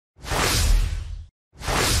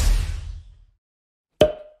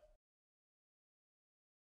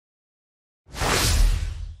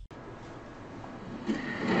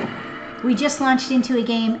We just launched into a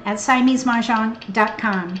game at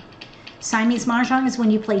SiameseMahJongg.com. Siamese Mah Jongg is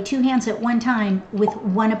when you play 2 hands at one time with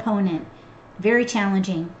one opponent. Very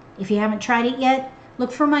challenging. If you haven't tried it yet,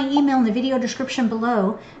 look for my email in the video description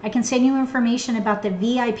below. I can send you information about the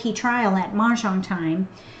VIP trial at Mahjong Time.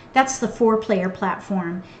 That's the 4-player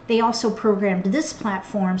platform. They also programmed this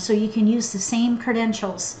platform so you can use the same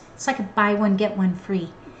credentials. It's like a buy one, get one free.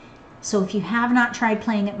 So if you have not tried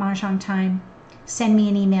playing at Mahjong Time, send me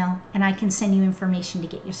an email and I can send you information to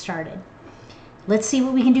get you started. Let's see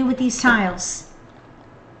what we can do with these tiles.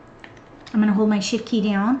 I'm going to hold my shift key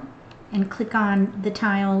down and click on the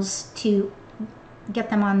tiles to get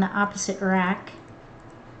them on the opposite rack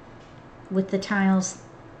with the tiles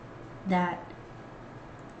that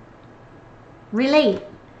relate.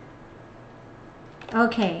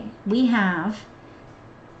 Okay, we have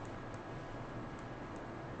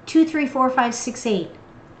 2, 3, 4, 5, 6, 8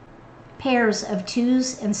 pairs of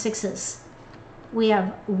 2s and 6s. We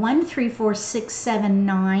have 1, 3, 4, 6, 7,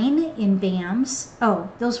 9 in BAMs. Oh,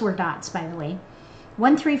 those were dots, by the way.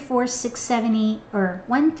 1, 3, 4, 6, 7, 8, or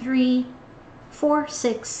 1, 3, 4,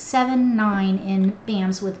 6, 7, 9 in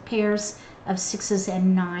BAMs with pairs of 6s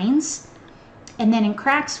and 9s. And then in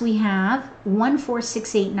cracks we have 1, 4,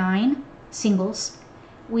 6, 8, 9 singles.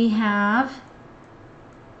 We have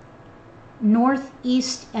north,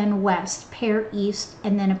 east, and west, pair east,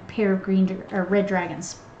 and then a pair of green or red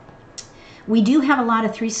dragons. We do have a lot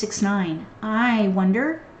of 3, 6, 9. I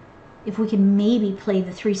wonder if we can maybe play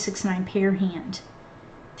the 3, 6, 9 pair hand.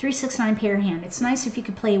 3, 6, 9 pair hand. It's nice if you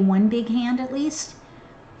could play one big hand at least.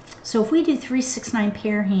 So if we do 3, 6, 9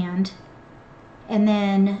 pair hand, and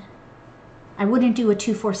then I wouldn't do a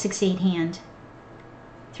 2, 4, 6, 8 hand.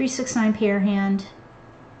 3, 6, 9 pair hand,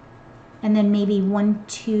 and then maybe 1,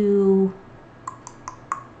 2,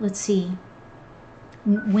 let's see,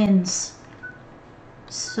 wins.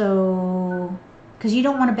 So, because you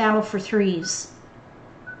don't want to battle for 3s.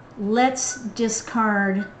 Let's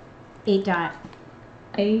discard 8 dot.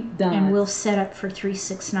 8 dots. And we'll set up for 3,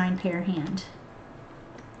 6, 9 pair hand.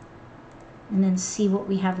 And then see what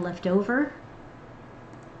we have left over.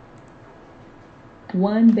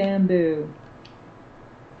 1 bamboo.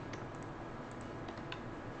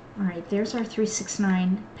 All right, there's our 3, 6,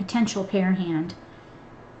 9 potential pair hand.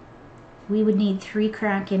 We would need 3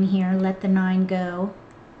 crack in here, let the 9 go.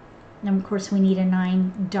 And of course we need a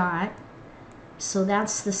 9 dot. So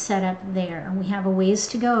that's the setup there. We have a ways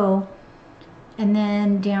to go. And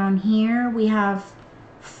then down here we have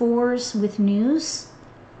 4s with news.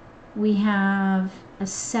 We have a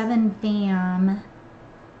 7 bam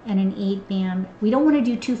and an 8 bam. We don't want to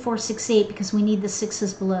do 2, 4, 6, 8 because we need the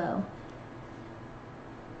 6s below.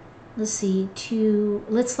 Let's see, 2,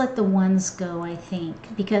 let's let the 1s go, I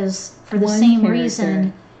think, because for the same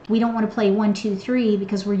reason, we don't want to play 1, 2, 3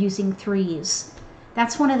 because we're using 3s.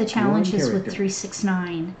 That's one of the challenges with 3, 6,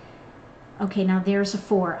 9. Okay, now there's a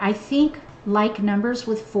 4. I think like numbers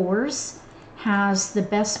with 4s has the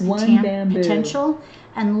best potential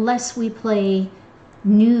unless we play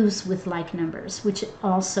news with like numbers, which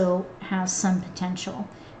also has some potential.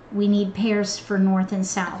 We need pairs for north and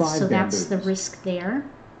south, so that's the risk there.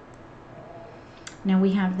 Now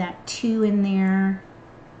we have that 2 in there.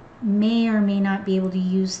 May or may not be able to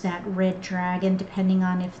use that red dragon depending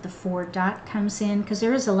on if the 4 dot comes in, because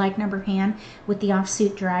there is a like number hand with the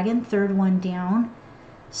offsuit dragon, 3rd one down.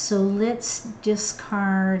 So let's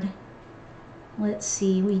discard, let's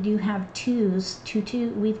see, we do have 2s, 2, 2,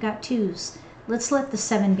 we've got 2s. Let's let the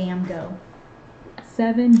 7 bam go.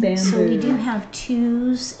 7 bamboo. So we do have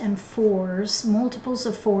 2s and 4s, multiples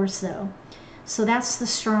of 4s though. So that's the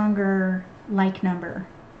stronger like number.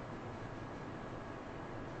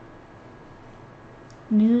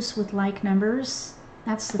 News with like numbers.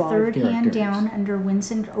 That's the 3rd hand down under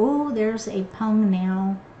wins and... Oh, there's a pung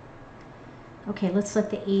now. Okay, let's let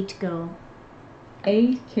the 8 go.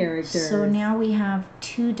 8 characters. So now we have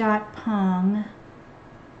 2 dot pung,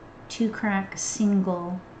 2 crack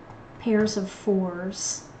single, pairs of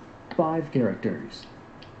 4s. 5 characters.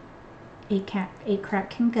 8 crack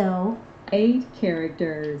can go. 8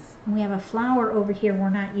 characters. And we have a flower over here we're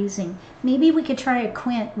not using. Maybe we could try a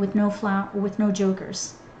quint with no flower, with no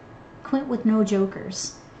jokers. Quint with no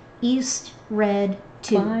jokers. East, red,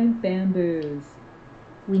 2. 5 bamboos.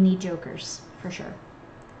 We need jokers for sure.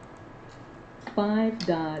 5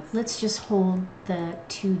 dots. Let's just hold the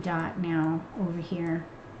 2 dot now over here.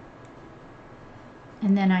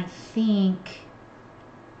 And then I think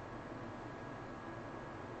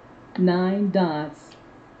 9 dots.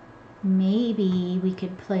 Maybe we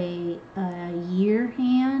could play a year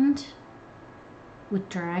hand with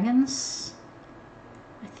dragons.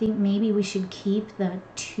 I think maybe we should keep the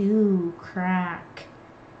 2 crack.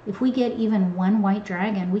 If we get even 1 white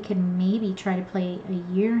dragon, we could maybe try to play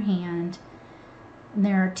a year hand. And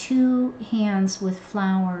there are 2 hands with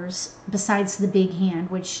flowers besides the big hand,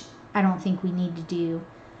 which I don't think we need to do.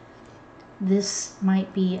 This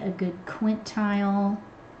might be a good quintile.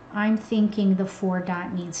 I'm thinking the 4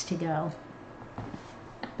 dot needs to go.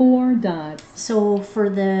 4 dots. So for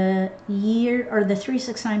the year or the 3,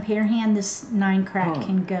 6, 9 pair hand, this 9 crack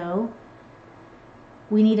can go.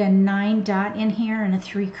 We need a 9 dot in here and a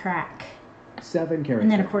 3 crack. 7 characters.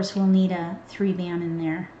 And then of course we'll need a 3 bam in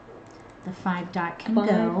there. The 5 dot can 5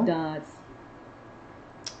 go. dots.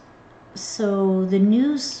 So the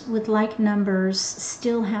news with like numbers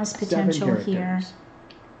still has potential here.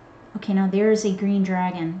 Okay, now there's a green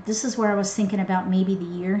dragon. This is where I was thinking about maybe the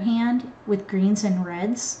year hand with greens and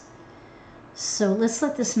reds. So let's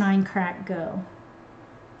let this 9 crack go.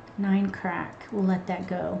 9 crack, we'll let that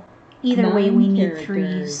go. Either way, we need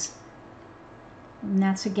 3s. And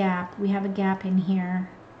that's a gap. We have a gap in here.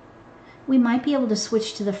 We might be able to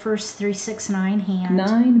switch to the first 3, 6, 9 hand.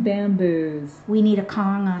 9 bamboos. We need a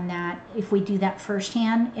Kong on that if we do that first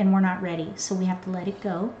hand, and we're not ready, so we have to let it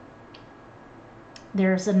go.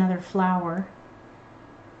 There's another flower.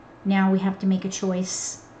 Now we have to make a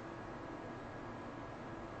choice.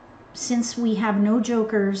 Since we have no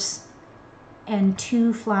jokers and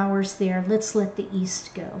 2 flowers there, let's let the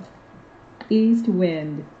east go. East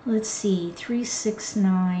wind. Let's see, 3, 6,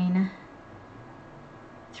 9.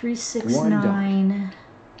 3, 6, 1 dot. 9.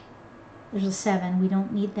 There's a 7. We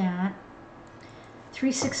don't need that.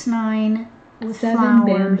 3, 6, 9 with 7 flowers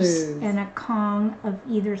bamboos. and a Kong of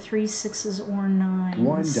either 3, 6s or 9s.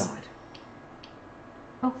 1 dot.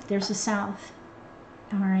 Oh, there's a south.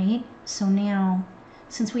 All right. So now,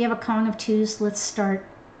 since we have a Kong of 2s, let's start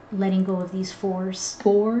letting go of these 4s.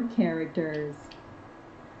 4 characters.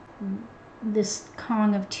 This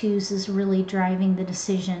Kong of 2s is really driving the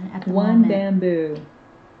decision at the 1 moment. bamboo.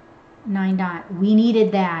 9 dot. We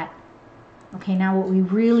needed that. Okay, now what we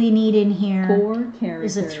really need in here 4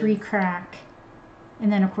 characters. is a 3 crack.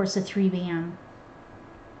 And then, of course, a 3 bam.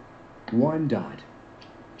 1 dot.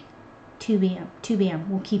 2 bam. 2 bam.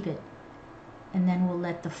 We'll keep it. And then we'll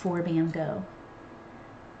let the 4 bam go.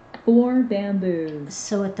 4 bamboos.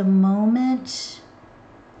 So at the moment,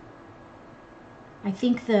 I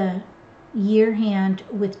think the year hand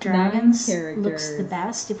with dragons looks the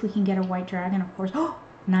best. If we can get a white dragon, of course. Oh,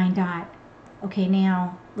 9 dot. Okay,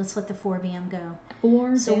 now let's let the 4 bam go.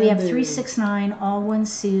 4 So we have bamboos. 3, 6, 9, all one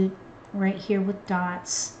suit right here with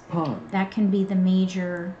dots. Pong. That can be the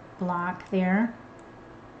major block there.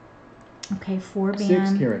 Okay, 4 bam.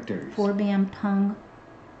 6 characters. 4 bam pung.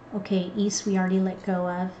 Okay, east we already let go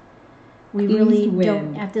of. We East really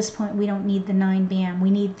wind. don't, at this point, we don't need the 9 bam.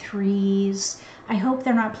 We need 3s. I hope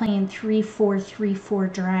they're not playing 3, 4, 3, 4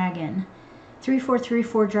 dragon. 3, 4, 3,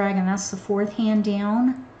 4 dragon, that's the 4th hand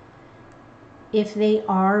down. If they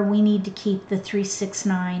are, we need to keep the 3, 6,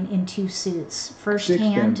 9 in 2 suits. First 6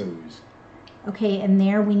 hand. bamboos. Okay, and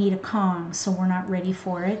there we need a Kong, so we're not ready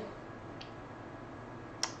for it.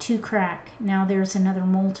 2 crack. Now there's another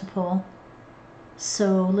multiple.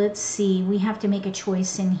 So let's see, we have to make a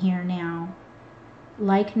choice in here now.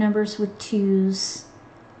 Like numbers with 2s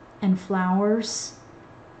and flowers.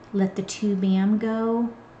 Let the 2 bam go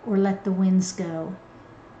or let the winds go.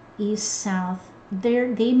 East, south.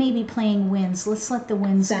 They may be playing winds. Let's let the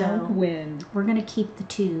winds South go. wind. We're going to keep the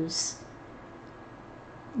 2s.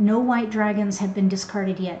 No white dragons have been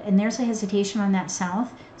discarded yet. And there's a hesitation on that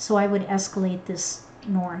south, so I would escalate this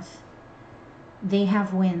north. They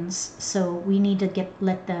have winds, so we need to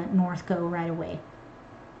let the north go right away.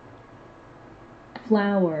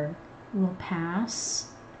 Flower. We'll pass.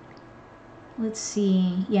 Let's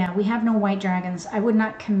see. Yeah, we have no white dragons. I would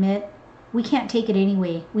not commit. We can't take it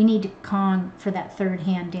anyway. We need to Kong for that 3rd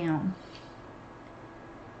hand down.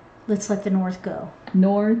 Let's let the north go.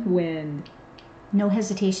 North wind. No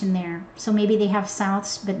hesitation there. So maybe they have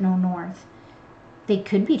souths, but no north. They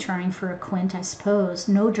could be trying for a quint, I suppose.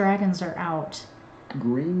 No dragons are out.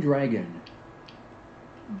 Green dragon.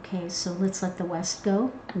 Okay, so let's let the west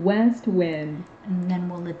go. West wind. And then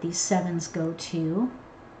we'll let these 7s go too.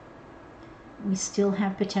 We still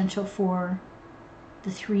have potential for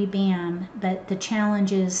the 3 bam, but the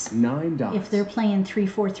challenge is 9 dots. if they're playing 3,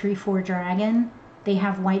 4, 3, 4 dragon, they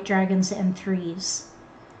have white dragons and 3s.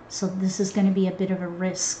 So this is going to be a bit of a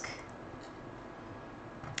risk.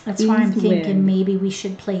 That's why I'm East thinking wind. maybe we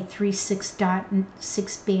should play 3, 6 dot,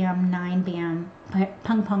 6 bam, 9 bam,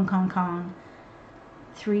 pung pung kong kong.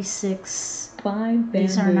 3, 6. 5 bamboos.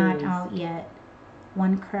 These are not out yet.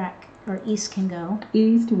 1 crack, or east can go.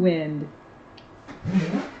 East wind.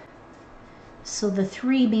 So the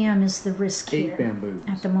 3 bam is the risk 8 here bamboos.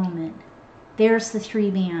 at the moment. There's the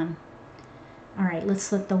 3 bam. All right,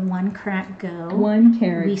 let's let the 1 crack go. 1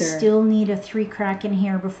 character. We still need a 3 crack in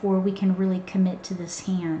here before we can really commit to this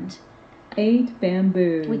hand. 8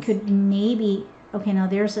 bamboos. We could maybe, okay, now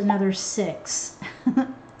there's another 6.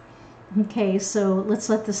 Okay, so let's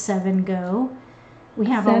let the 7 go. We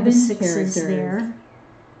have all the 6s characters. there.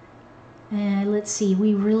 And let's see,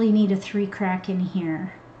 we really need a 3 crack in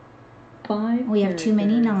here. 5 We have too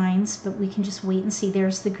many characters. 9s, but we can just wait and see.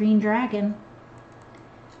 There's the green dragon.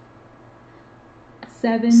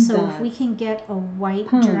 7 So dots. if we can get a white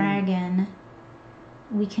Pung. dragon,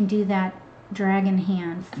 we can do that dragon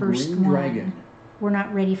hand first Green one. dragon. We're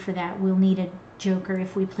not ready for that. We'll need a joker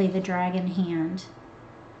if we play the dragon hand.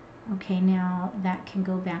 Okay, now that can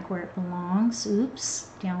go back where it belongs. Oops,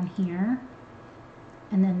 down here.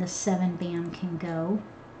 And then the 7 bam can go.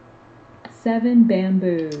 7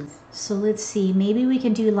 bamboos. So let's see, maybe we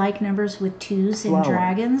can do like numbers with 2s and Flower.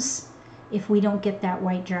 dragons if we don't get that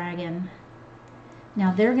white dragon.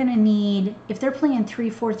 Now they're gonna need, if they're playing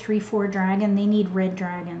 3-4, 3-4 dragon, they need red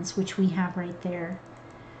dragons, which we have right there.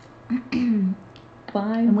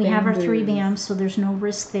 5 And we have our bamboos. 3 bams, so there's no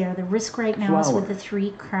risk there. The risk right now is with Flower. the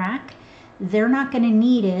 3 crack. They're not gonna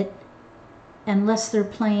need it unless they're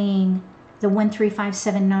playing the 1, 3, 5,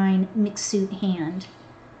 7, 9 mixed suit hand.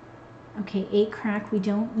 Okay, 8 crack we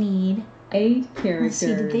don't need. 8 characters. Let's see,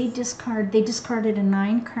 did they discard? They discarded a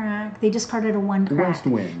 9 crack. They discarded a 1 crack. West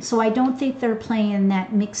wind. So I don't think they're playing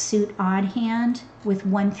that mixed suit odd hand with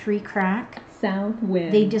 1, 3 crack. South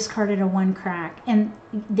wind. They discarded a 1 crack. And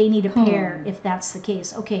they need a Kong. pair if that's the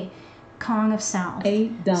case. Okay, Kong of South.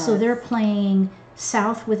 8 dots. So they're playing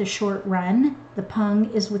South with a short run. The Pung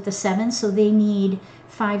is with the 7, so they need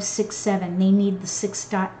 5, 6, 7. They need the 6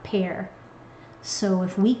 dot pair. So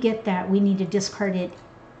if we get that, we need to discard it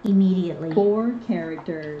immediately. 4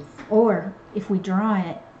 characters. Or if we draw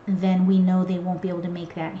it, then we know they won't be able to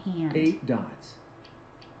make that hand. 8 dots.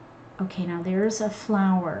 Okay, now there's a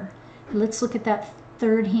flower. Let's look at that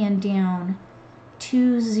 3rd hand down.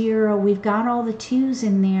 2, 0. We've got all the 2s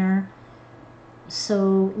in there.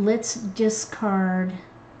 So let's discard.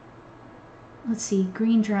 Let's see,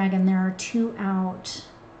 green dragon. There are 2 out.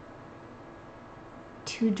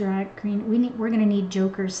 2 green. We're going to need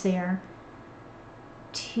jokers there.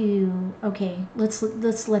 2. Okay, let's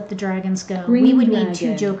let the dragons go. Green we would dragon. need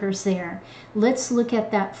 2 jokers there. Let's look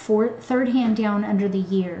at that 3rd hand down under the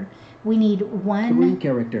year. We need 3 1.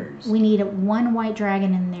 characters. We need 1 white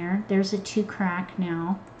dragon in there. There's a 2 crack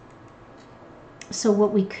now. So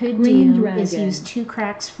what we could Green do is dragon. use 2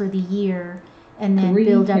 cracks for the year and then 3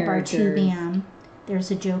 build up our 2 characters. bam.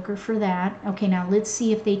 There's a joker for that. Okay, now let's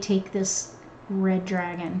see if they take this red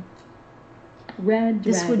dragon. Red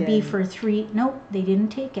This dragon. would be for 3. Nope, they didn't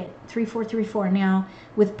take it. 3, 4, 3, 4. Now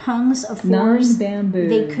with pungs of 9 4s, bamboos.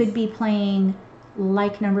 they could be playing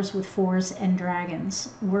like numbers with 4s and dragons.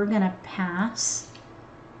 We're gonna pass.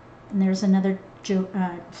 And there's another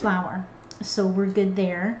flower. So we're good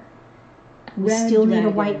there. We Red still need a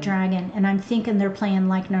dragon. white dragon, and I'm thinking they're playing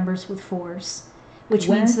like numbers with 4s, which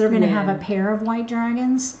means West they're going to have a wind. pair of white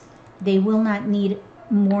dragons. They will not need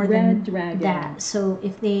more Red than dragon. that. So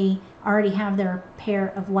if they already have their pair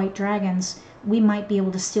of white dragons, we might be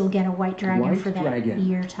able to still get a white dragon White for that dragon.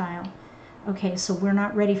 year tile. Okay, so we're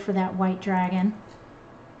not ready for that white dragon.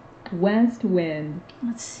 West wind.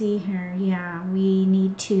 Let's see here. Yeah, we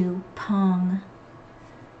need to pung.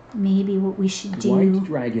 Maybe what we should do. White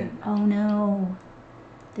dragon. Oh no.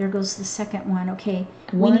 There goes the second one. Okay.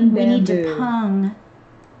 One we need to bamboo. pung,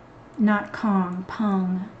 not Kong,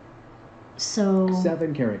 pung. So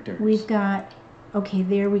 7 characters. we've got, okay,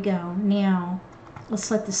 there we go. Now, let's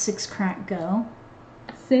let the 6 crack go.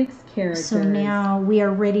 6 characters. So now we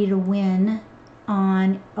are ready to win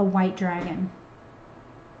on a white dragon.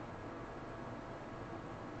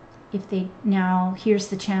 If they, now here's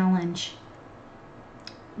the challenge.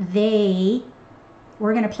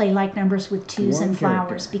 We're going to play like numbers with 2s 1 and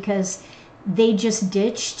flowers character. because they just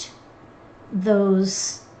ditched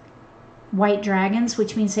those white dragons,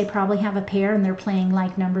 which means they probably have a pair and they're playing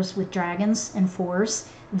like numbers with dragons and 4s.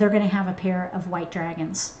 They're going to have a pair of white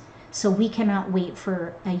dragons. So we cannot wait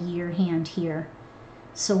for a year hand here.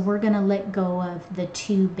 So we're going to let go of the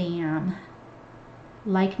 2 bam.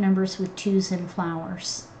 Like numbers with 2s and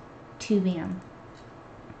flowers. 2 bam.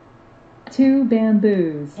 2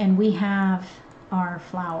 bamboos. And we have our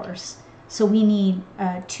flowers. So we need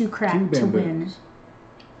 2 crack 2 to win. bamboos.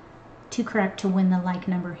 2 crack to win the like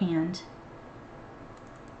number hand.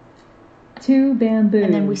 2 bamboos.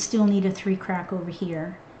 And then we still need a 3 crack over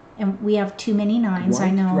here. And we have too many nines. I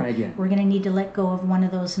White know dragon. we're going to need to let go of one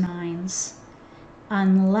of those nines.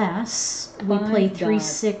 Unless we play 3,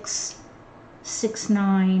 6, 6,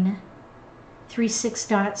 9, 3, 6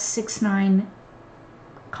 dots, 6, 9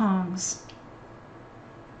 Kongs.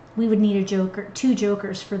 We would need a joker, 2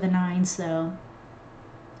 jokers for the nines though.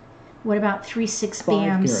 What about 3, 6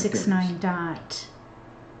 bam, 6, 9 dot?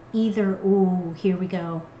 Either, ooh, here we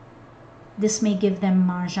go. This may give them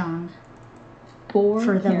Mah Jongg. 4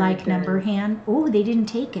 for the like number characters. hand. Oh, they didn't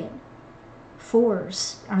take it.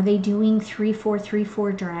 4s. Are they doing 3, 4, 3,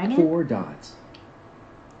 4 dragon? 4 dots.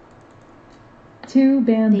 2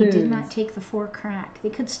 bamboos. They did not take the 4 crack. They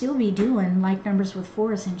could still be doing like numbers with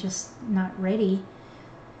 4s and just not ready.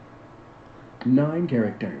 9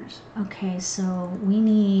 characters. Okay, so we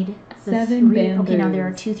need the 7 3. Okay, now there are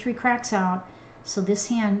bamboos. 2, 3 cracks out. So this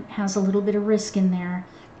hand has a little bit of risk in there.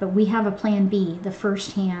 But we have a plan B, the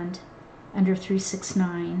first hand, under 3, 6,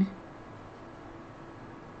 9.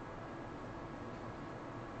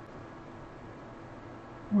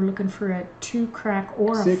 We're looking for a 2 crack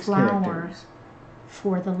or a 6 flower characters.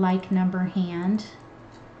 for the like number hand.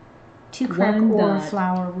 2 crack 1 or a dot.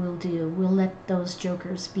 flower will do. We'll let those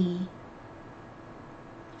jokers be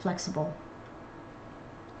flexible.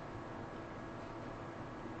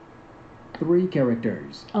 3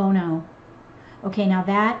 characters. Oh no. Okay, now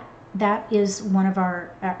that is one of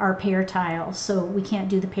our pair tiles, so we can't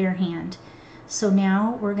do the pair hand. So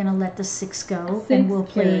now we're going to let the 6 go, 6 and we'll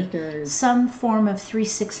play characters. some form of 3,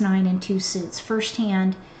 6, 9 and 2 suits. First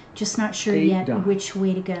hand, just not sure 8 yet dots. which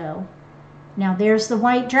way to go. Now there's the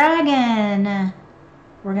white dragon.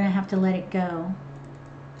 We're going to have to let it go.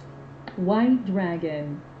 White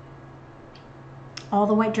dragon. All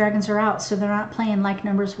the white dragons are out, so they're not playing like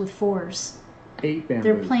numbers with 4s. 8 bamboos.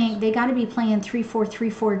 They're playing, they got to be playing 3, 4, 3,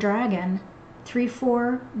 4 dragon. 3,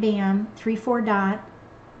 4 bam, 3, 4 dot,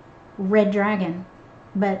 red dragon.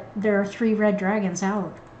 But there are 3 red dragons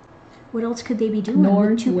out. What else could they be doing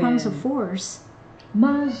with 2 Kongs of North 4s?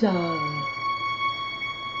 Mah Jongg.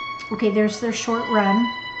 Okay, there's their short run.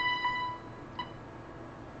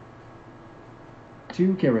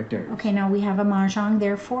 2 characters. Okay, now we have a Mah Jongg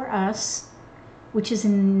there for us, which is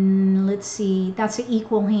in, let's see, that's an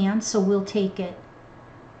equal hand, so we'll take it.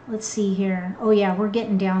 Let's see here. Oh yeah, we're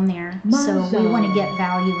getting down there. So we want to get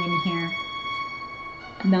value in here.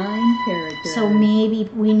 9 characters. So maybe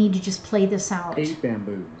we need to just play this out. 8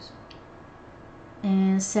 bamboos.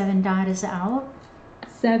 And 7 dot is out.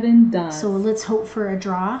 7 dots. So let's hope for a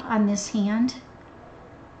draw on this hand.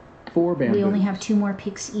 4 bamboos. We only have 2 more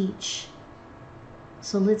picks each.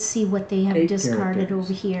 So let's see what they have 8 discarded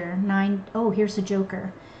characters. over here. 9. Oh, here's a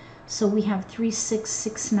joker. So we have 3, 6,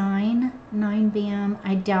 6, 9. 9 bam.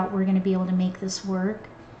 I doubt we're going to be able to make this work.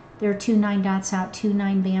 There are 2 9 dots out, 2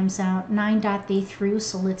 9 bams out. 9 dot they threw,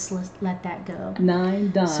 so let's let that go.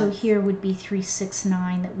 9 dots. So here would be 3, 6,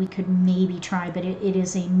 9 that we could maybe try, but it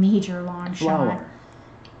is a major long shot. Flower.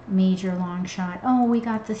 Major long shot. Oh, we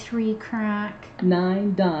got the 3 crack.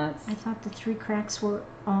 9 dots. I thought the 3 cracks were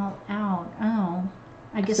all out. Oh,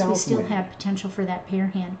 I guess we still Southwind. have potential for that pair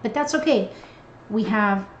hand, but that's okay. We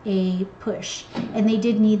have a push, and they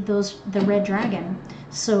did need the red dragon.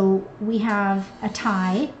 So we have a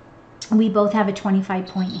tie. We both have a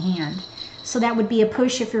 25-point hand. So that would be a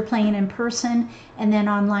push if you're playing in person, and then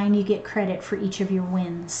online you get credit for each of your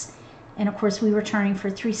wins. And of course we were trying for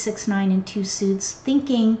 3, 6, 9 and 2 suits,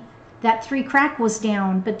 thinking that 3 crack was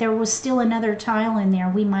down, but there was still another tile in there.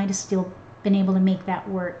 We might have still been able to make that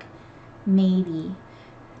work, maybe.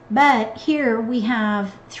 But here we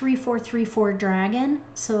have 3, 4, 3, 4 dragon.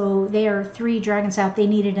 So they are 3 dragons out. They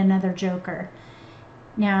needed another joker.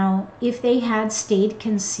 Now, if they had stayed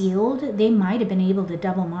concealed, they might have been able to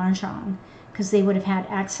double Mah Jongg because they would have had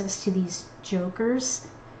access to these jokers.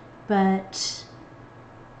 But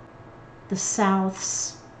the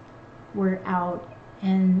Souths were out,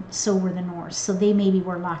 and so were the Norths. So they maybe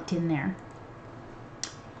were locked in there.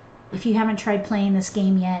 If you haven't tried playing this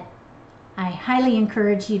game yet, I highly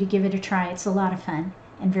encourage you to give it a try. It's a lot of fun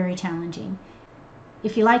and very challenging.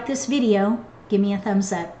 If you like this video, give me a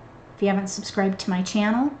thumbs up. If you haven't subscribed to my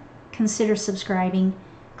channel, consider subscribing.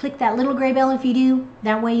 Click that little gray bell if you do.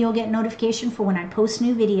 That way you'll get notification for when I post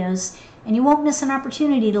new videos, and you won't miss an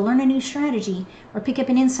opportunity to learn a new strategy or pick up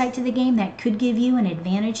an insight to the game that could give you an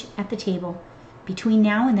advantage at the table. Between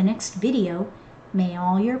now and the next video, may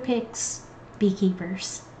all your picks be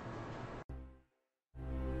keepers.